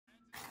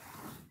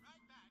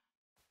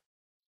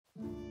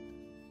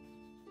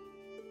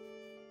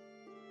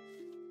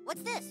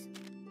What's this?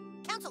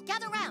 Council,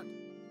 gather round.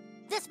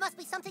 This must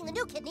be something the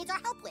new kid needs our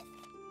help with.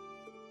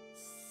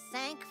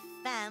 Cinq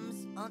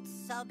femmes ont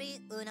subi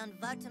un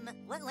envartement.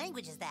 What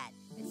language is that?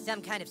 It's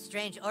some kind of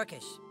strange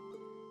Orcish.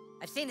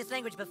 I've seen this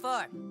language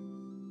before.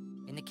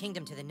 In the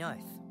kingdom to the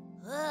north.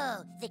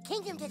 Oh, the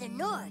kingdom to the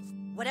north.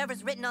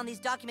 Whatever's written on these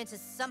documents is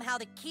somehow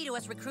the key to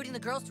us recruiting the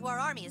girls to our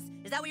army.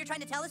 Is that what you're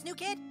trying to tell us, new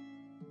kid?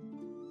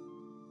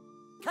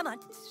 Come on,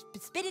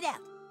 spit it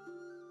out.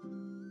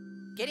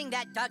 Getting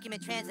that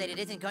document translated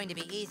isn't going to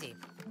be easy.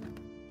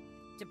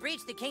 To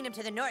breach the kingdom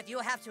to the north, you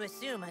will have to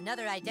assume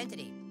another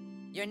identity.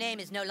 Your name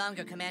is no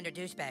longer Commander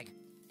Douchebag.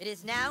 It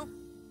is now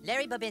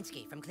Larry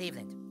Babinski from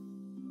Cleveland.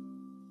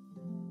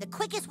 The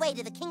quickest way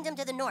to the kingdom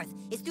to the north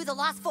is through the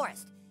Lost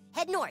Forest.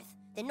 Head north,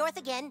 then north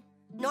again,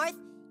 north,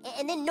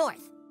 and then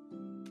north.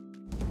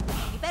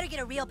 You better get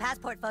a real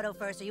passport photo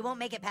first or you won't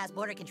make it past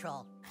border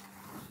control.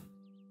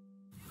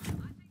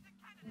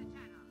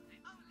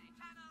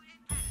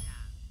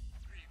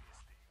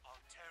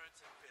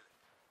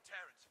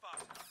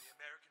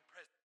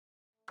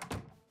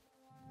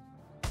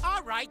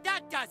 All right,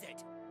 that does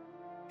it.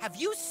 Have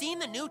you seen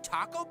the new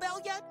Taco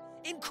Bell yet?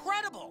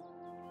 Incredible!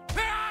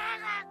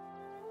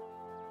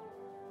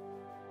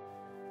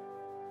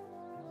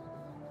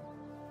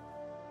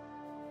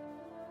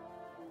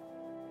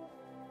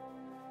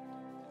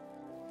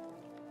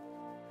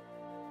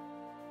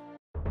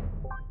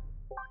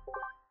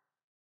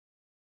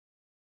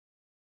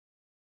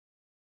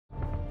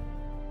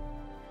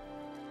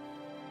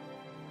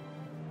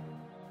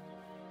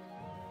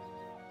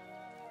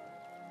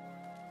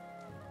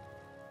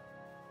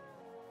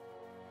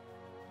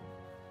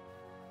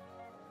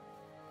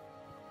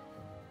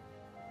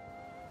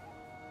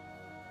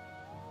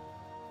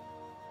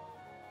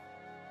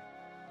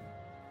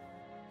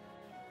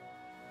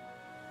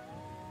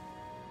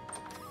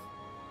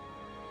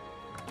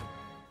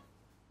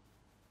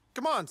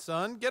 Come on,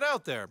 son. Get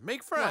out there.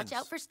 Make friends. Watch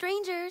out for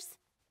strangers.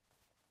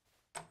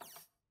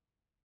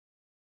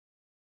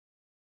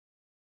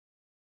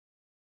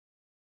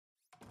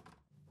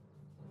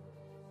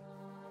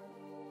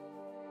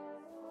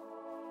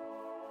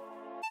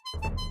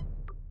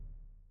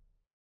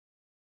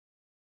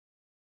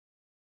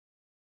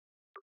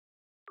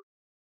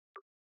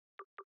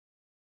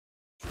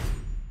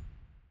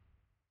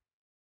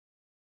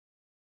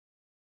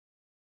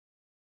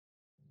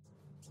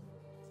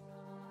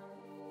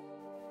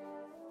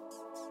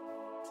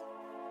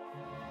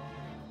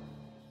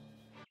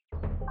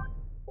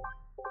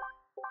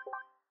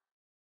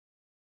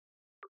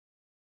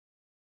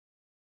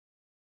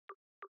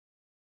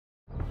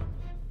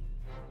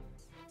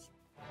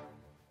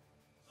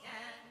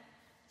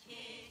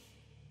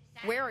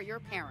 Where are your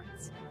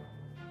parents?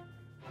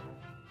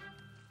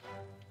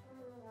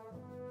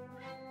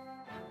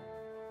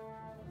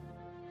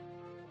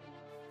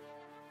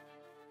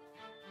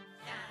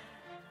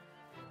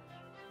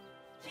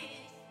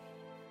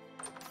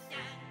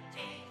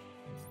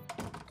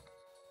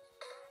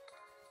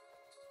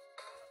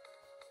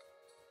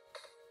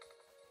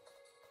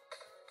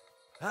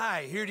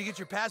 Hi, here to get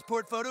your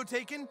passport photo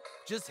taken?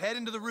 Just head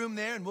into the room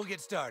there and we'll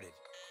get started.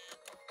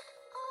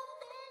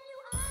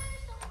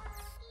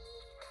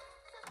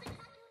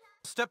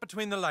 Step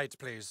between the lights,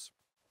 please.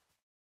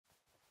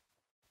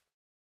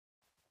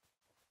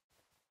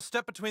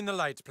 Step between the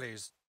lights,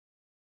 please.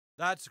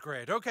 That's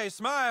great. Okay,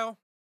 smile.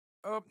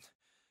 Do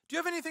you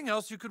have anything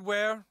else you could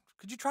wear?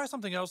 Could you try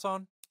something else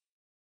on?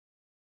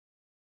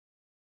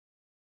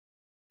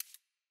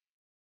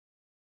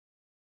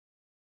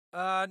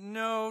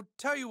 No.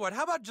 Tell you what,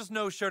 how about just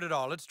no shirt at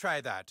all? Let's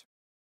try that.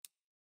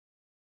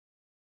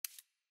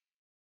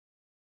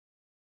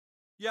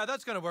 Yeah,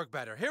 that's gonna work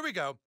better. Here we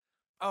go.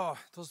 Oh,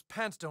 those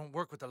pants don't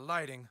work with the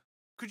lighting.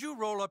 Could you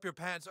roll up your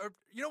pants? Or,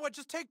 you know what,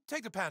 just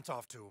take the pants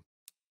off, too.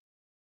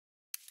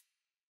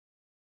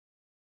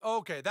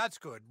 Okay, that's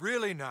good.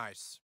 Really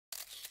nice.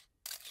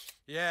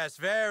 Yes,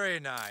 very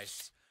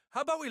nice.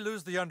 How about we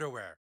lose the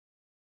underwear?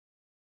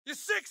 You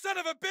sick son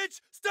of a bitch!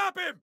 Stop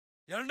him!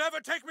 You'll never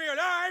take me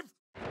alive!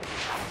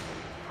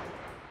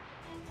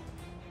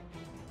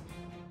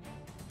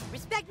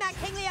 Respect my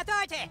kingly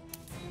authority!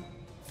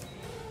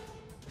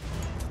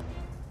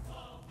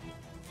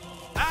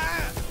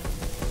 Ah!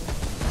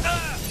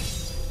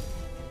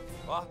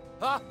 Ah!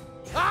 Ah!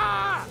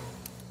 Ah!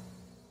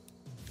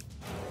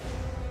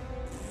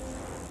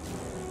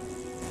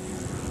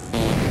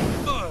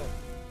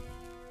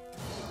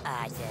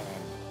 Awesome.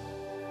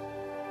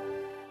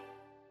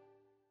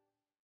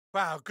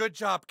 Wow, good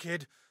job,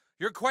 kid.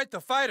 You're quite the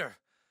fighter.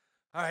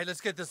 All right,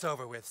 let's get this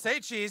over with. Say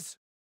cheese.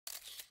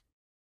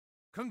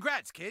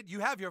 Congrats, kid. You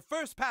have your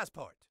first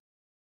passport.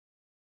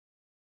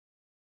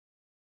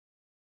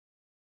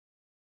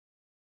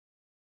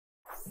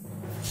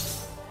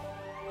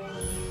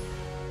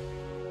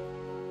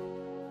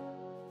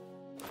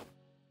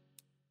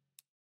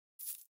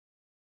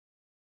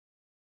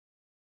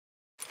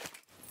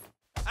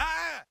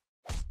 Ah!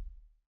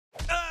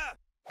 Ah!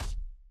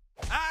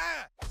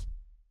 Ah!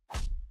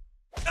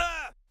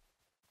 Ah!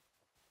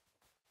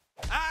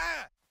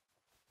 Ah!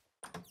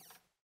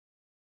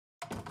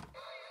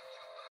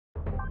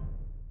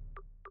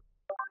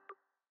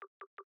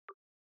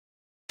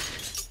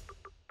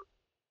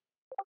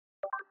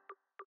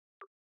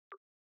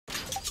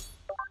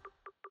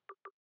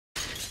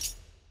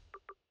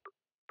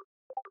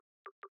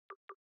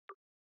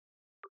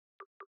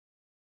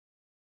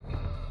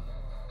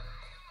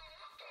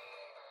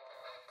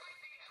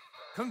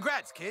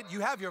 Congrats, kid. You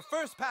have your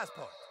first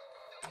passport.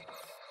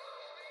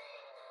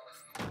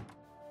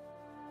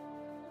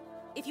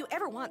 If you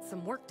ever want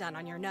some work done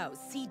on your nose,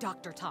 see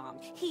Dr. Tom.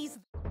 He's...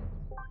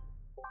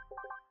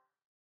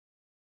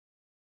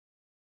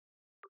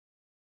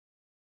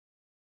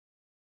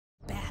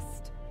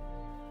 best.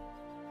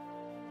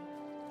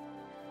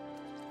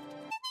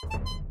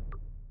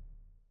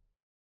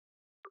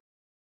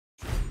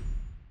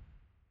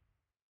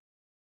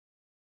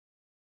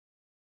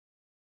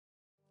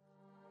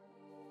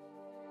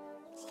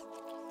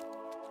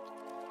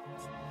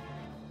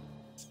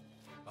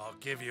 I'll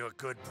give you a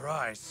good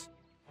price.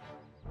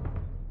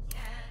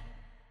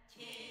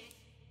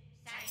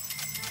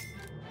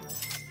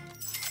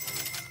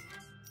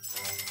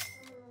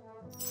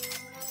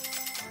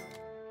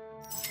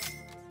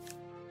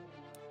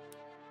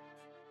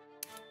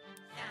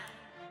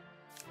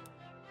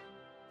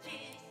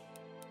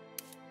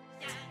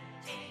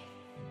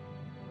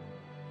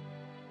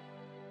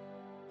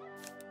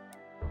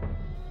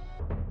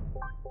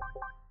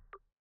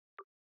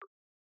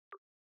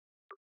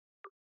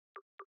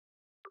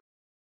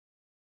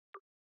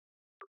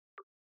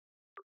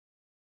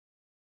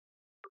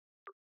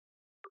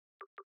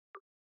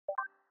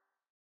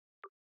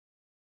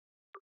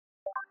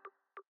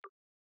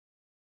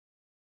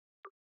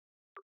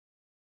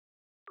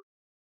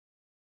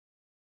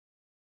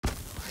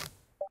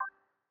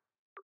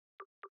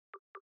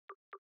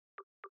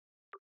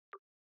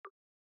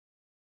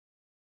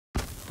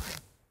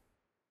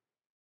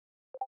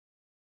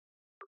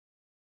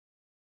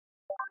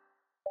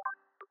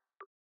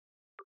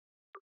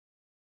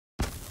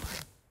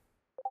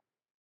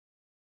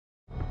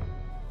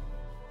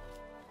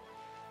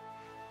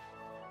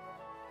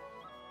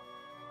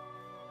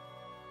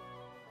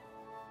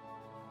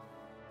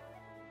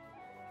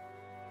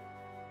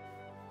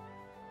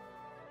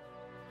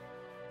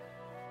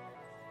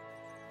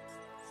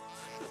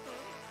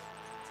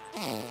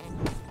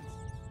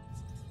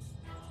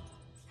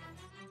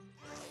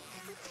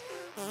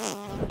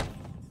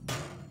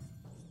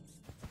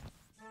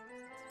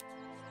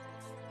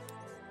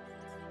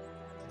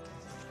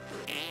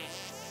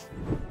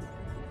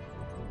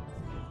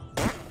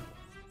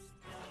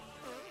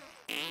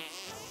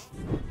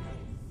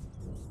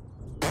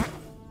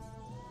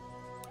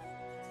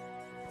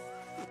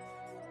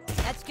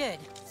 That's good.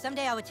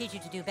 Someday I will teach you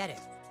to do better.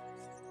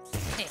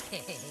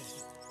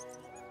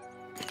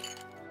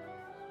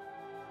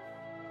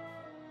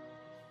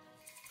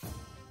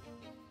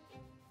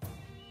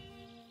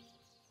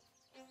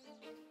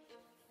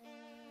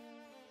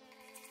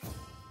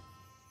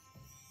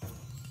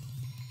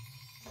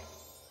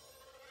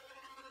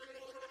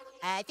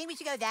 I think we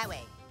should go that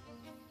way.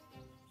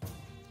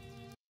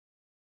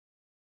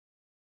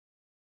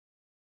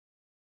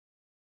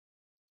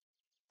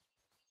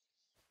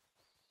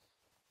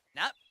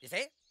 No, you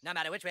see? No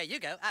matter which way you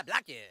go, I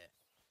block you.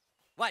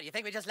 What, you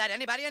think we just let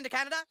anybody into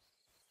Canada?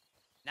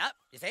 No,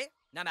 you see?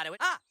 No matter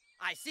which... Ah!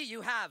 I see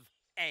you have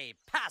a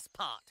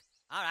passport.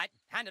 All right,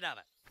 hand it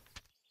over.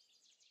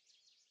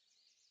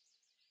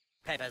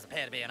 Papers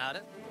appear to be in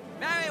order.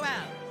 Very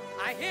well.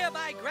 I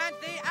hereby grant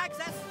thee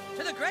access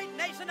to the great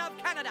nation of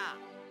Canada.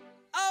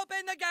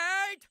 Open the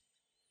gate!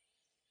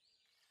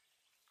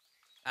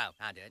 Oh,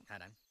 I'll do it.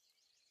 Hold on.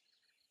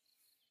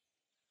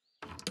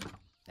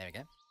 There we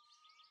go.